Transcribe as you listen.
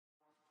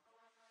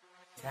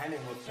Timing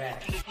was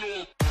bad.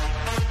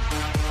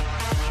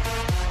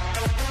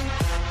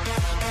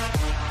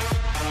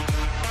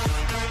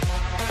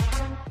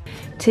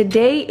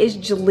 Today is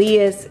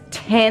Jalea's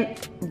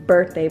 10th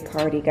birthday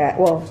party, guys.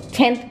 Well,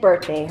 10th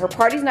birthday. Her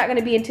party's not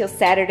gonna be until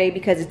Saturday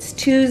because it's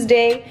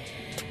Tuesday.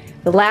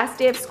 The last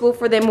day of school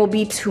for them will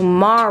be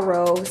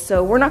tomorrow,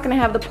 so we're not gonna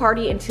have the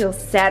party until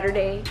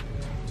Saturday.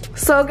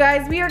 So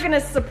guys, we are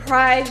gonna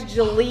surprise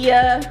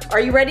Jalea.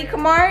 Are you ready,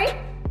 Kamari?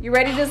 You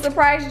ready to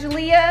surprise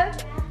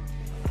Jalea?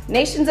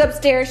 Nation's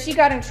upstairs. She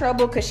got in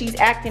trouble because she's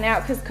acting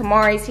out because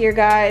Kamari's here,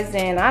 guys,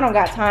 and I don't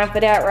got time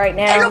for that right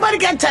now. Ain't nobody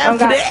got time for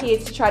that. I don't got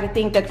kids to try to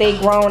think that they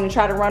grown and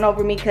try to run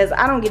over me because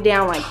I don't get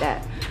down like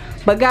that.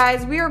 But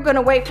guys, we are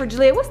gonna wait for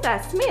Jalea. What's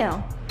that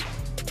smell?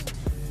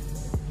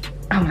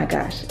 Oh my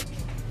gosh.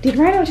 Did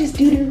Rhino just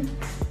doo-doo?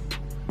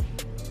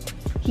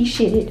 He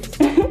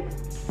shitted.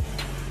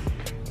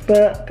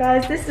 But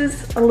guys, this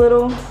is a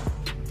little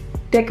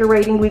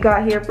decorating we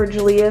got here for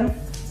Jalea.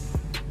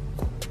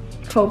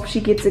 Hope she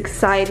gets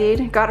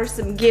excited. Got her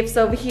some gifts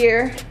over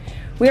here.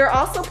 We are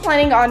also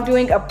planning on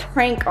doing a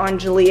prank on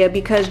Jalea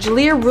because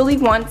Jalea really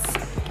wants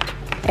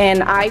an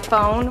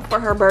iPhone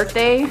for her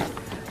birthday.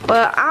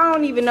 But I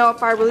don't even know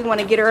if I really want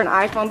to get her an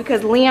iPhone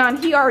because Leon,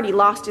 he already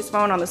lost his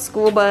phone on the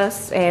school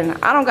bus, and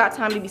I don't got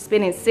time to be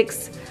spending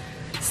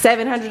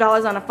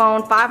 $600-700 on a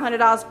phone,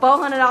 $500,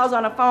 $400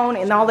 on a phone,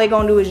 and all they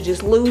gonna do is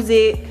just lose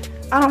it.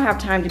 I don't have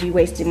time to be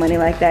wasting money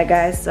like that,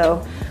 guys.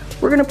 So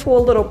we're gonna pull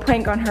a little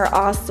prank on her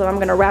also. I'm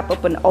gonna wrap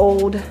up an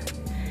old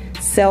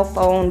cell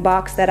phone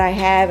box that I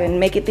have and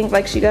make it think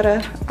like she got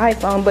an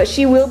iPhone, but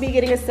she will be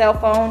getting a cell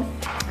phone.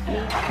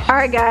 All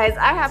right, guys,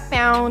 I have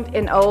found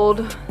an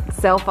old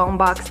cell phone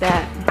box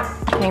that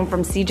came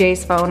from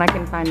CJ's phone. I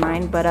couldn't find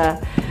mine,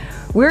 but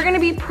we're gonna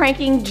be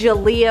pranking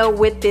Jalea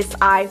with this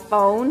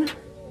iPhone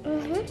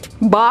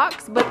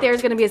box, but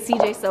there's gonna be a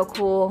CJ So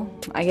Cool,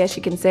 I guess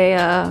you can say,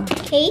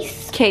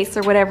 case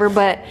or whatever,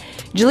 but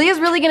Jalea's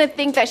really gonna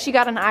think that she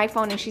got an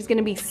iPhone and she's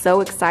gonna be so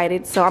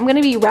excited. So I'm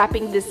gonna be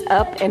wrapping this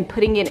up and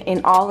putting it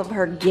in all of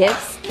her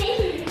gifts.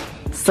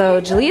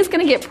 So Jalea's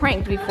gonna get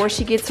pranked before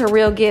she gets her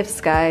real gifts,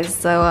 guys.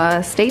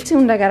 So stay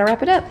tuned, I gotta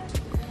wrap it up.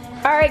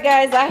 All right,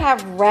 guys, I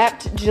have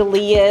wrapped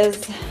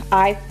Jalea's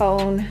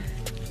iPhone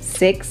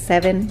 6,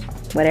 7,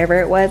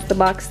 whatever it was, the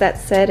box that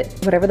said,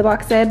 whatever the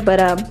box said, but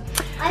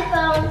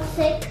iPhone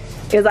 6.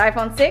 It was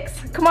iPhone 6?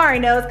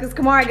 Kamari knows because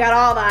Kamari got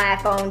all the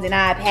iPhones and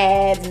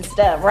iPads and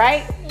stuff,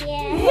 right?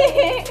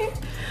 Yeah.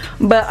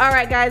 But all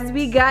right, guys,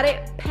 we got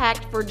it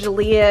packed for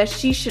Jalea.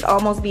 She should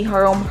almost be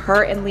home,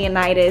 her and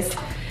Leonidas.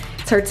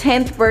 It's her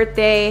 10th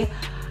birthday.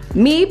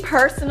 Me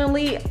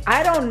personally,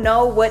 I don't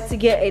know what to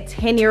get a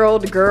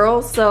 10-year-old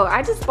girl, so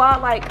I just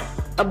bought like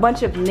a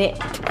bunch of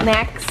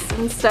knickknacks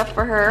and stuff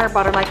for her. I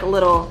bought her like a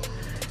little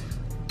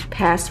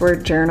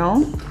password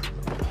journal.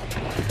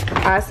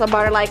 I also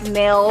bought her like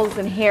nails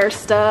and hair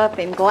stuff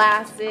and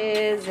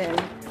glasses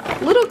and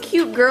little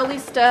cute girly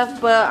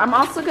stuff, but I'm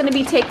also gonna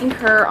be taking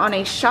her on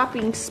a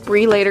shopping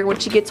spree later when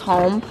she gets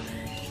home.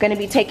 Gonna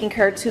be taking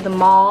her to the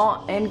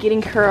mall and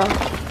getting her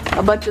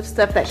a bunch of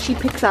stuff that she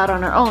picks out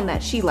on her own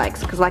that she likes,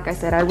 because like I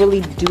said, I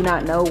really do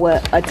not know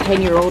what a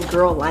 10-year-old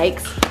girl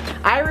likes.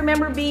 I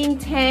remember being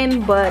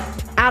 10, but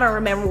I don't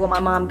remember what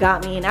my mom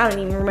got me, and I don't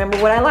even remember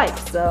what I like.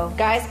 So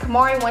guys,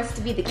 Kamari wants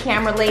to be the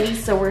camera lady,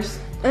 so we're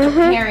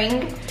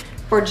preparing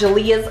for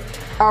Jalea's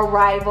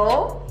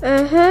arrival.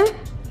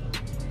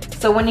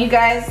 So when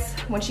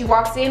she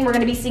walks in, we're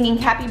gonna be singing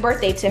happy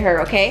birthday to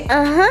her, okay?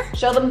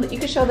 Show them, you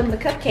can show them the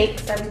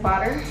cupcakes that we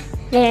bought her.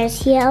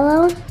 There's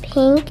yellow,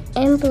 pink,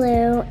 and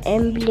blue,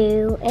 and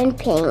blue, and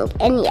pink,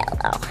 and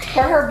yellow.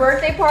 For her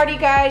birthday party,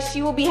 guys,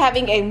 she will be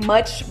having a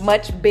much,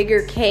 much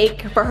bigger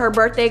cake. For her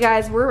birthday,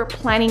 guys, we're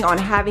planning on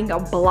having a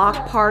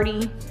block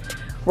party.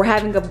 We're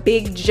having a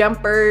big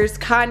jumpers,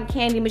 cotton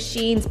candy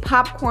machines,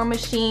 popcorn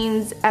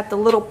machines at the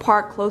little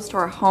park close to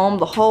our home.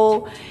 The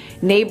whole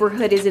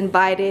neighborhood is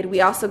invited.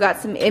 We also got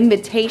some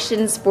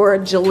invitations for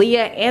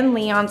Jalea and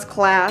Leon's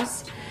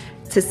class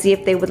to see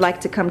if they would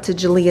like to come to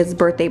Jalea's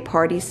birthday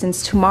party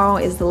since tomorrow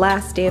is the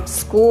last day of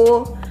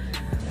school.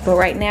 But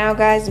right now,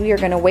 guys, we are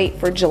gonna wait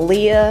for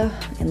Jalea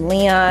and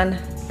Leon.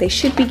 They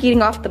should be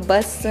getting off the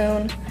bus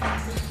soon.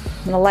 I'm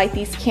gonna light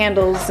these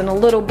candles in a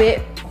little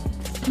bit.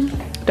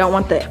 Don't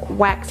want the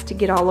wax to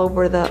get all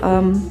over the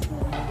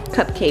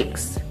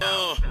cupcakes.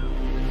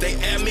 They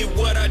ask me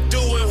what I do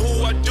and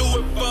who I do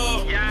it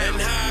for, and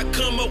how I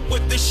come up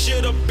with this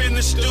shit up in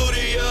the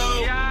studio.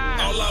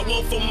 All I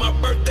want for my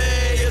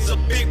birthday is a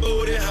big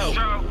booty hoe.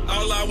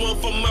 All I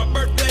want for my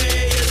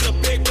birthday is a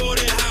big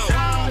booty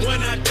hoe.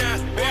 When I die,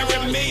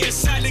 bury me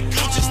inside the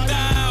Gucci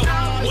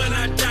style. When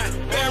I die,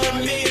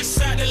 bury me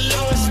inside the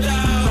Louis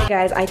style. Hey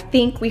guys, I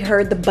think we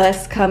heard the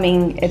bus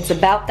coming. It's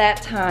about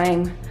that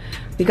time.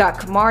 We got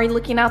Kamari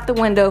looking out the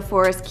window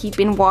for us,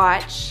 keeping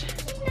watch.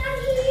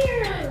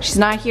 She's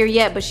not here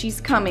yet, but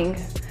she's coming.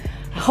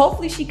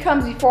 Hopefully she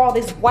comes before all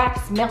this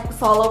wax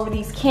melts all over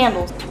these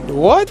candles.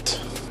 What?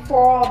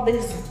 Before all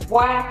this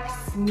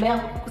wax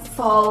melts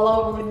all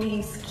over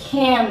these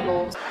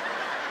candles.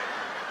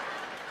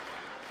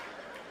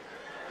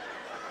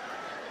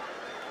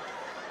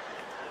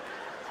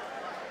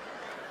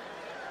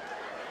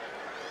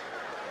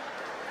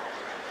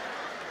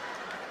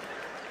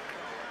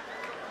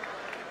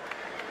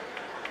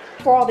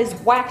 before all this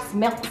wax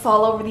melts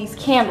all over these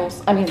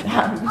candles. I mean,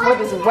 before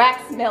this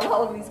wax melt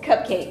all over these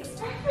cupcakes.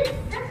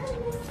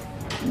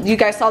 You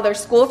guys saw their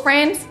school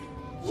friends?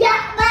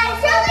 Yeah,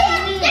 but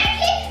Julia,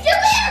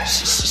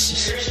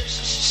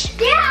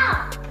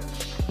 yeah.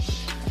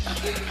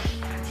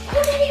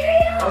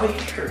 Over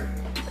here.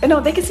 No,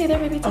 they can stay there,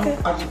 baby. It's okay.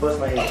 I just bust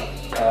my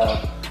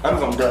head. I'm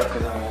gonna duck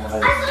because I don't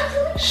want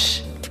to.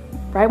 Shh.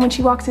 Right when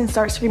she walks in,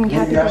 start screaming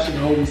happy Maybe I birthday.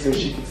 should hold you so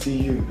she can see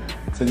you.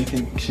 So you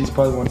can. She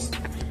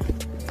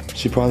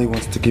probably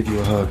wants to give you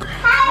a hug.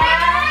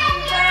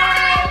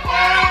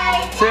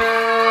 To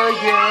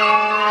you,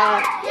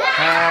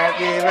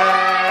 happy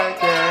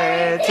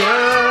birthday to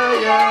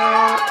you,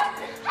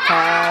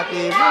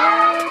 happy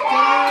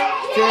birthday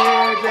to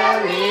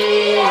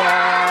Julia.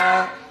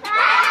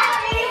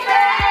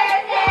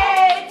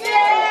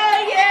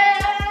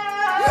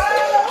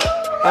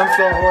 I'm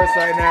so hoarse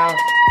right now.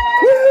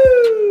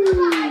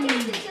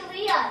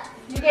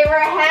 You gave her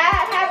a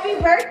hat. Happy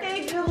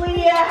birthday,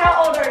 Julia.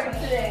 How old are you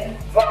today?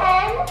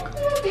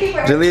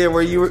 10. Julia,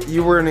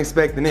 you weren't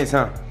expecting this,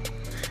 huh?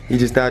 You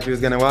just thought you was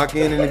gonna walk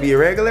in and it'd be a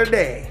regular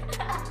day.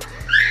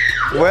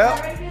 Well,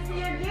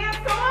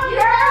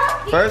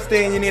 first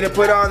thing you need to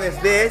put on is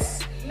this.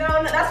 No,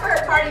 that's for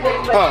her party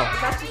baby, but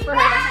that's just for her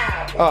to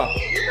have. Oh,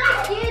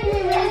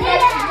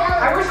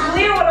 I wish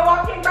Julia would have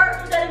walked in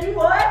first instead of you,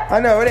 what? I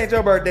know, it ain't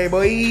your birthday,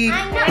 boy. Hey,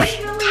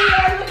 Julia,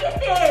 look at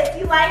this.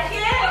 You like it?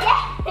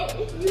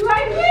 You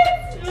like it?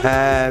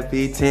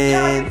 Happy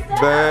 10th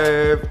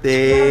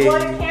birthday. You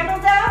wanna blow your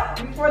candles out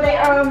before they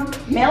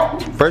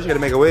melt? First you gotta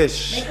make a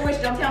wish. Make a wish,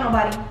 don't tell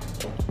nobody.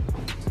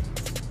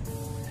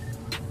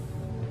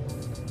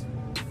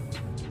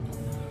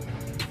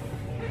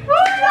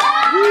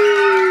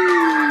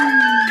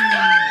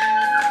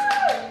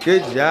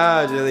 Good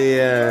job,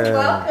 Julia.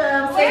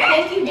 Welcome. Say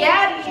thank you,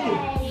 Daddy.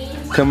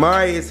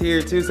 Kamari is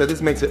here too, so this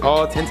makes it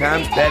all 10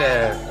 times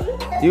better.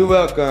 You're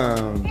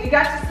welcome. We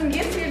got you some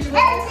gifts here, Julia.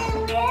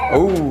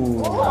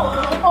 Ooh.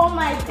 Oh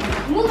my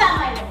God. Move out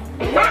my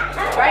way.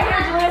 Right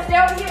here, Julia. Stay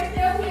over here.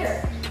 Stay over here.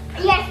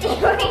 Yes, stay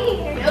right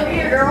here. Stay over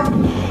here, girl.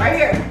 Right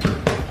here.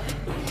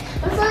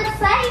 I'm so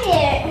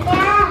excited.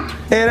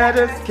 Yeah. And I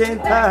just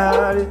can't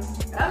hide it.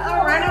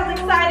 Uh-oh, Rhino's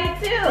excited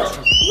too.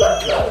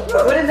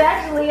 What is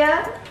that,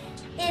 Julia?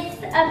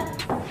 It's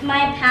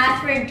my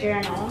password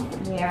journal.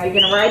 Yeah, are you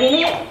gonna write in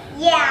it?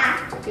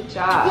 Yeah. Good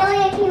job.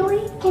 Julia, can we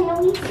see when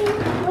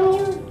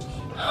you?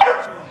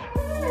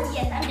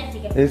 Yes, I'm just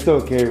gonna. It's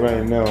okay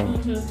right now.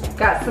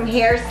 Got some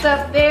hair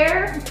stuff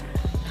there.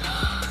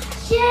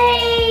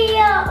 Jay!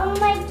 Oh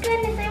my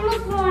goodness, I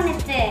almost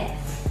wanted this.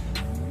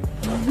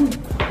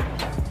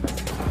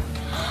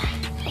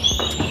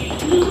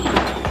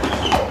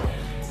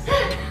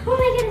 Oh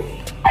my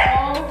goodness.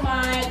 Oh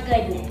my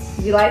goodness.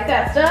 You like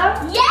that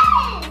stuff? Yes!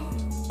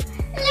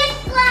 Lip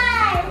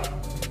gloss!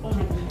 Oh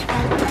my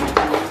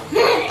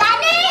goodness.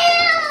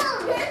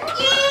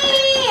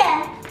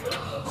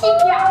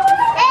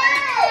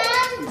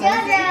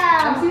 Jojo!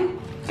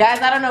 Guys,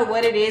 I don't know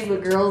what it is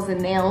with girls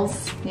and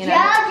nails. You know?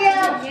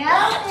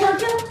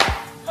 Jojo!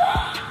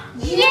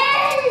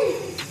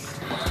 Yes!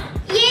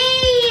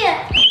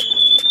 Yeah!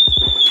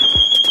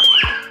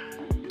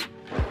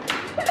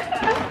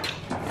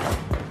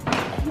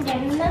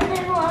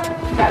 Another one.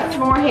 Got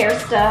some more hair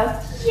stuff.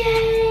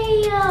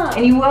 Yay!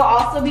 And you will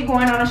also be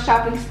going on a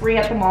shopping spree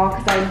at the mall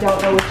because I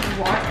don't know what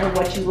you want or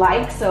what you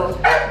like. So you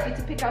get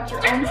to pick out your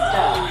own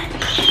stuff.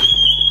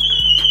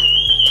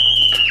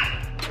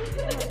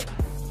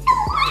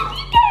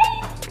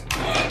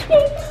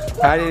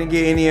 I didn't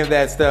get any of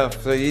that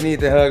stuff, so you need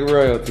to hug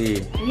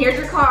royalty. And here's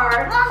your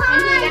card.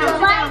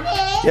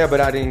 Yeah,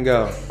 but I didn't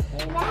go.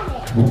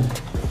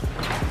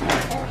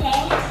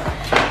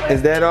 Okay.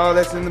 Is that all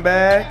that's in the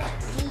bag?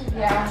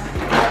 Yeah.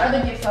 Our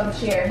other gifts on the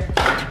chair.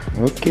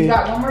 Okay. You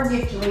got one more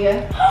gift,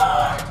 Julia.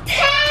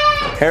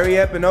 Hurry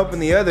up and open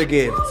the other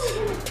gifts.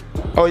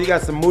 Oh, you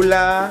got some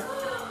moolah.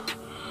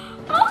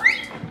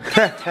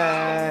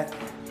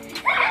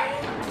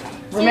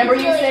 Remember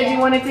you said you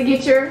wanted to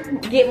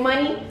get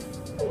money?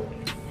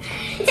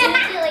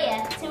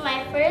 Julia, to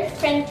my first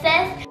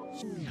princess,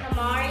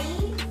 Kamari,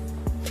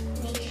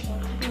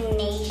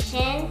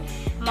 Nation,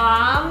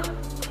 Mom,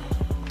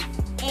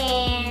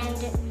 and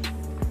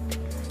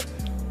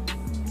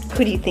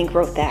Who do you think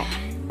wrote that?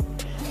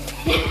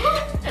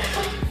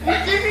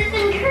 this is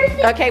in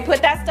cursive. Okay,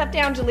 put that stuff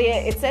down, Julia.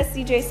 It says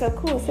CJ So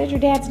Cool. It says your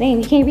dad's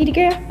name. You can't read it,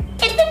 girl?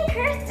 It's in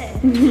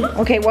cursive.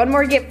 Okay, one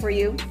more gift for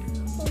you.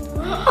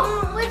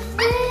 What's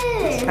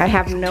this? I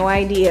have no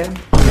idea.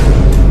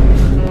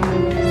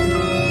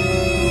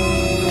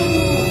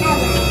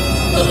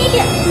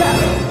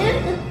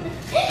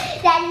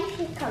 Daddy, you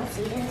can come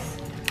see this.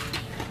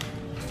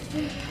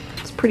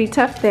 It's pretty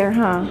tough there,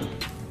 huh?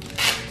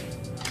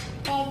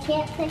 I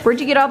can't think. Where'd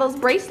you get all those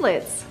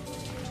bracelets?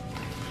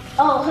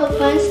 Oh, her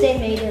friends they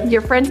made it.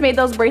 Your friends made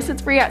those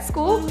bracelets for you at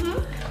school?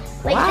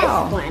 Like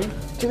Wow. this one.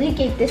 Julie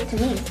gave this to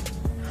me.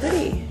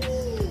 Pretty.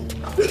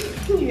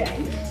 Okay.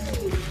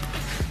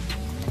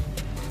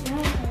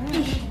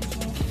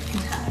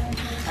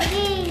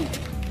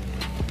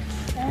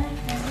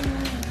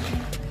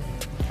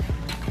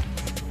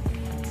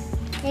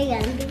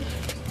 They're gonna be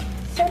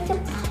so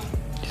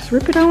surprised. Just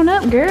rip it on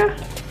up, girl.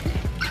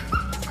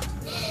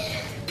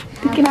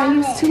 Thinking I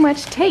used too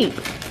much tape.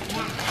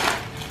 Yeah.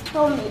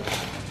 Told me.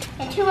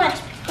 And too much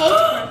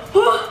paper.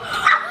 Oh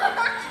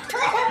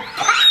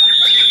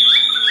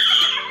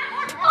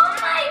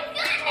my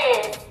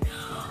goodness!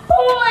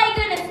 Oh my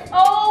goodness!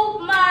 Oh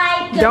my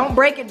goodness! Don't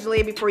break it,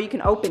 Julia, before you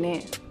can open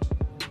it.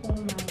 Oh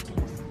my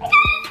goodness! I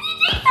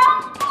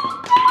got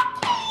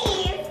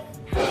cookies!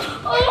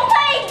 Oh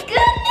my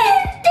goodness!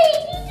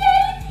 Thank you,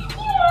 Daddy! Thank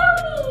you,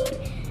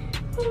 Mommy!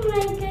 Oh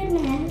my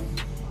goodness!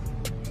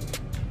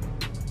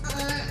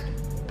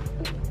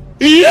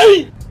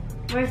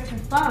 Where's the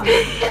phone?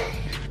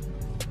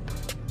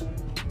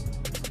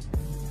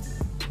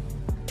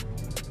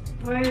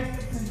 Where's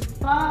the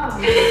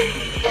phone?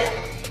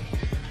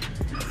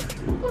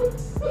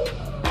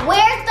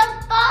 Where's the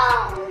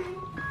phone?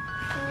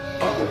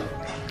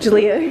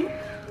 Julia.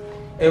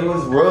 It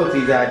was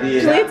royalty's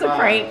idea. Julia, not it's a mine.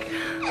 prank.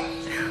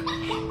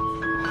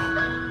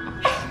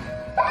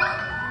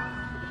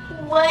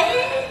 What?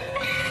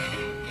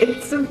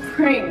 It's a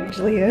prank,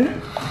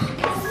 Julia.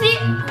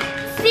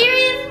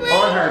 Seriously?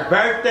 On her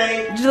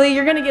birthday? Julia,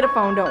 you're gonna get a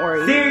phone, don't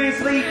worry.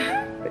 Seriously?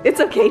 It's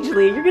okay,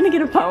 Julia, you're gonna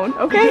get a phone, You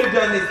okay? could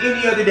have done this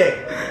any other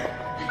day.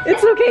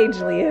 It's okay,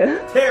 Julia.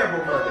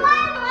 Terrible mother. Why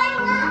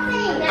am I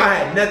laughing? I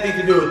had nothing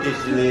to do with this,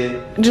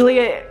 Julia.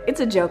 Julia, it's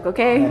a joke, I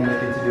okay? had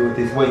nothing to do with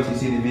this. Wait till you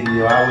see the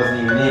video. I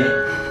wasn't even in it.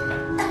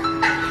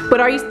 But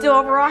are you still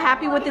overall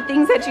happy with the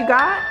things that you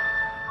got?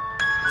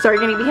 So are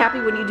you gonna be happy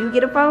when you do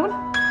get a phone?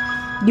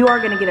 You are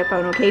gonna get a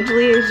phone, okay,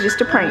 Julia? It's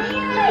just a prank.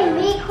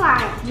 Be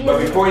quiet. But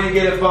before you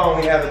get a phone,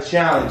 we have a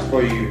challenge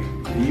for you.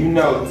 You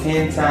know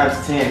 10 times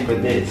 10 for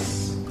this.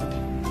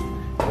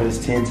 What is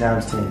 10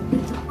 times 10?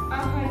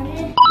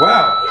 100.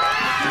 Wow.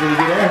 You really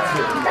good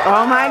answer.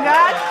 Oh my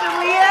gosh,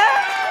 Julia!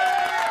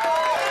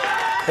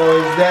 So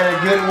is that a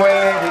good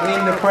way to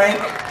end the prank?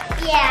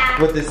 Yeah.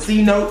 With the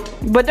C note?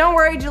 But don't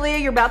worry, Julia,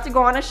 you're about to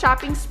go on a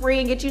shopping spree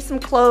and get you some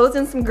clothes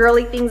and some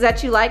girly things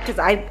that you like, because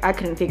I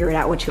couldn't figure it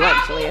out what you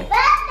like, Julia.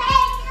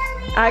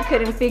 I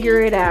couldn't figure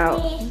it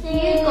out.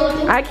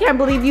 I can't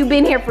believe you've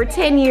been here for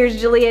 10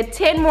 years, Julia.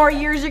 10 more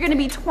years, you're gonna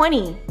be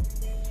 20.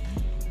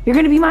 You're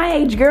gonna be my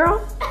age,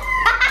 girl.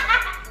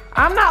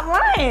 I'm not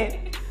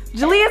lying.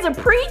 Julia's a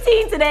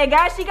preteen today,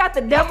 guys. She got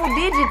the double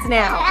digits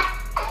now.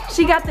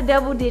 She got the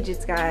double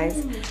digits,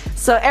 guys.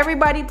 So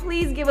everybody,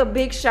 please give a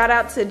big shout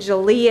out to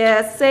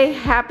Julia. Say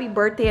happy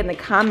birthday in the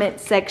comment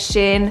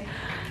section.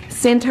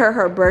 Send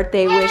her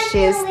birthday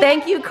wishes.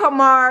 Thank you,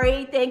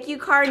 Kamari. Thank you,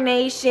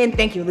 Carnation.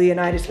 Thank you,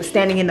 Leonidas, for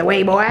standing in the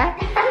way, boy.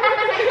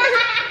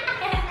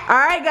 All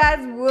right,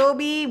 guys, we'll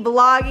be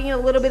vlogging a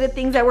little bit of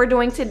things that we're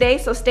doing today,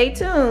 so stay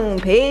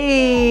tuned.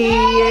 Peace.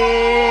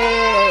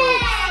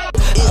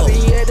 I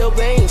be at the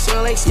bank,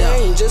 smell like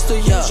stain, just the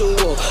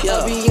usual.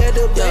 I be at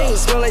the bank,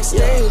 smell like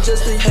stain,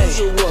 just the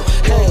usual.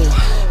 Hey,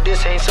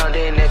 this ain't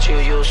something that you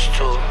used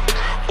to.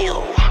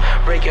 Ooh,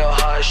 break your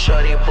heart,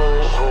 shorty,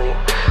 boo.